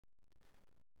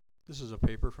This is a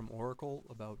paper from Oracle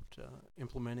about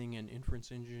implementing an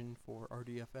inference engine for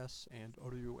RDFS and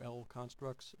OWL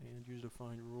constructs and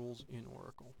user-defined rules in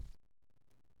Oracle.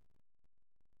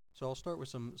 So I'll start with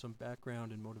some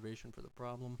background and motivation for the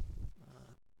problem.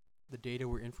 The data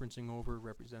we're inferencing over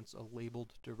represents a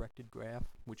labeled directed graph,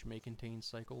 which may contain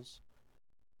cycles.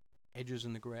 Edges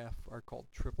in the graph are called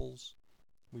triples.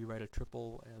 We write a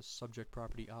triple as subject,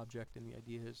 property, object, and the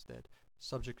idea is that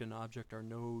subject and object are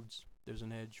nodes. There's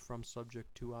an edge from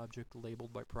subject to object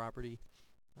labeled by property.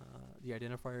 The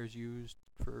identifiers used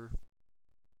for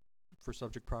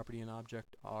subject, property, and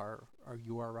object are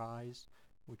URIs,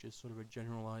 which is sort of a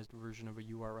generalized version of a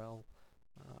URL.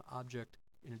 Object,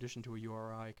 in addition to a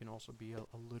URI, can also be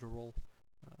a literal.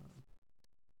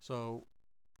 So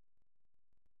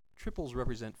triples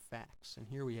represent facts, and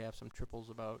here we have some triples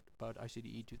about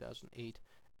ICDE 2008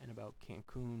 and about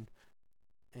Cancun,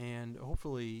 and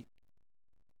hopefully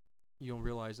you'll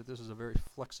realize that this is a very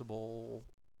flexible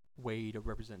way to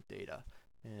represent data,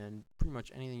 and pretty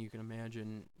much anything you can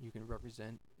imagine you can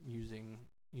represent using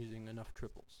enough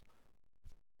triples.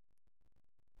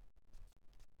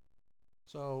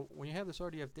 So when you have this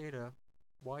RDF data,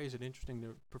 why is it interesting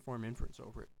to perform inference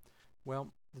over it?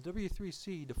 Well, the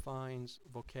W3C defines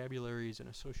vocabularies and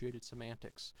associated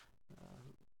semantics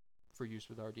for use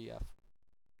with RDF.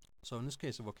 So in this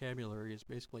case, a vocabulary is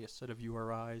basically a set of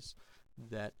URIs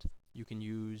that you can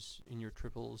use in your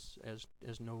triples as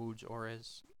nodes or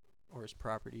as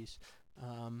properties.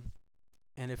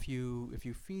 And if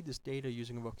you feed this data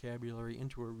using a vocabulary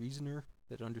into a reasoner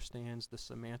that understands the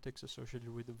semantics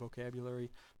associated with the vocabulary,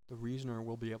 the reasoner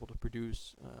will be able to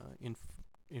produce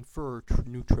infer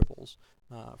new triples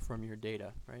from your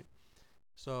data, right?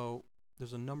 So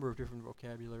there's a number of different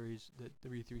vocabularies that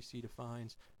W3C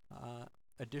defines.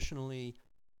 Additionally,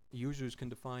 users can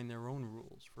define their own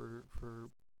rules for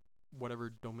whatever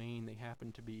domain they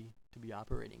happen to be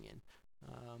operating in.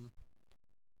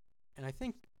 And I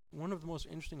think one of the most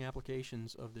interesting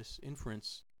applications of this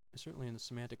inference, certainly in the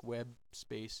semantic web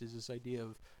space, is this idea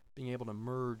of being able to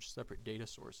merge separate data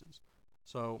sources.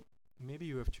 So maybe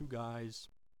you have two guys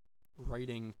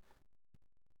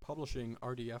publishing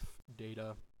RDF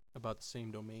data about the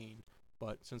same domain,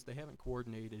 but since they haven't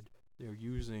coordinated, they're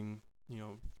using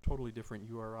totally different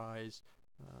URIs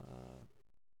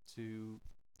to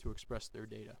express their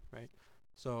data, right?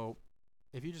 So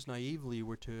if you just naively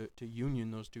were to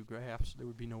union those two graphs, there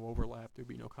would be no overlap, there would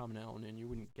be no common element, and you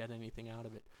wouldn't get anything out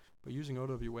of it. But using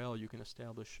OWL, you can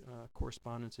establish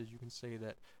correspondences. You can say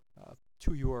that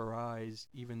two URIs,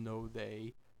 even though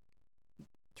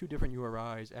two different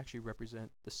URIs actually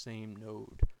represent the same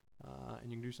node.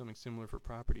 And you can do something similar for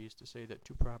properties to say that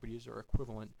two properties are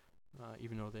equivalent,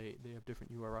 even though they have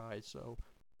different URIs. So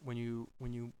when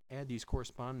you add these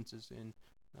correspondences in,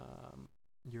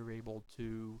 you're able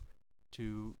to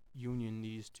union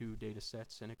these two data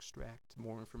sets and extract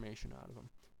more information out of them.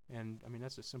 And I mean,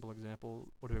 that's a simple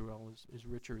example. OWL is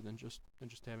richer than just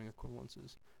having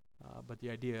equivalences. But the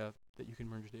idea that you can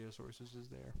merge data sources is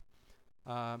there.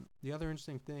 The other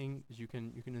interesting thing is you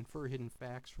can infer hidden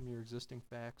facts from your existing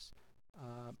facts.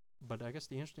 But I guess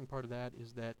the interesting part of that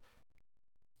is that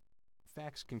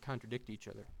facts can contradict each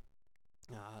other.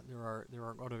 There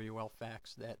are OWL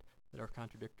facts that are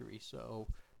contradictory. So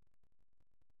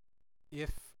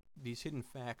if these hidden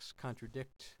facts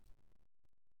contradict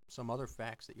some other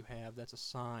facts that you have, that's a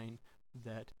sign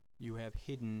that you have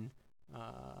hidden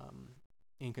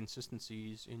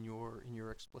inconsistencies in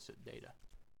your explicit data.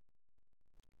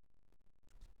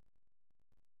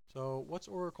 So what's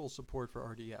Oracle's support for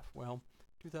RDF? Well,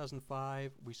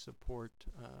 2005 we support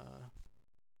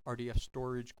RDF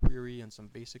storage query and some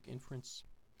basic inference.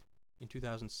 In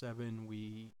 2007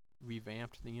 we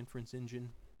revamped the inference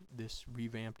engine. This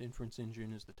revamped inference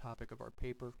engine is the topic of our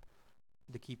paper.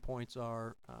 The key points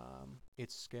are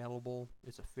it's scalable,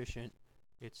 it's efficient,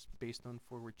 it's based on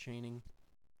forward chaining.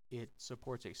 It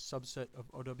supports a subset of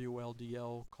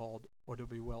OWL-DL called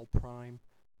OWL prime.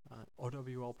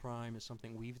 OWL prime is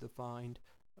something we've defined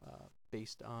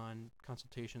based on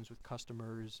consultations with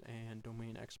customers and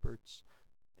domain experts,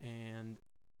 and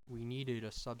we needed a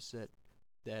subset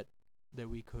that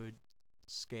we could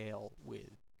scale with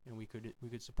and we could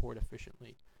support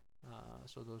efficiently.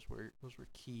 So those were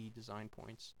key design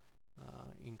points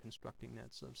in constructing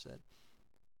that subset.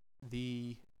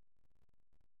 The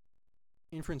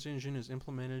inference engine is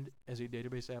implemented as a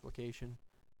database application,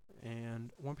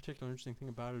 and one particular interesting thing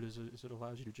about it is it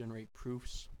allows you to generate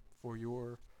proofs for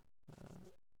your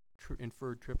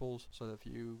inferred triples, so that if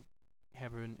you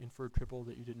have an inferred triple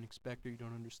that you didn't expect or you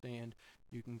don't understand,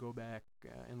 you can go back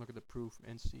and look at the proof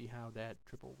and see how that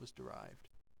triple was derived.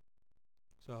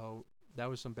 So that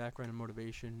was some background and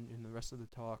motivation. In the rest of the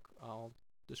talk, I'll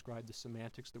describe the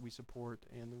semantics that we support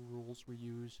and the rules we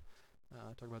use.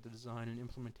 Talk about the design and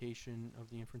implementation of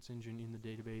the Inference Engine in the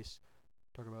database.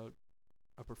 Talk about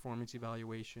a performance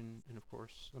evaluation, and of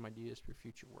course, some ideas for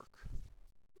future work.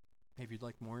 If you'd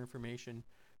like more information,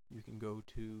 you can go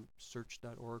to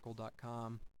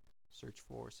search.oracle.com, search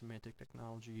for semantic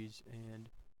technologies, and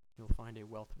you'll find a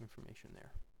wealth of information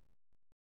there.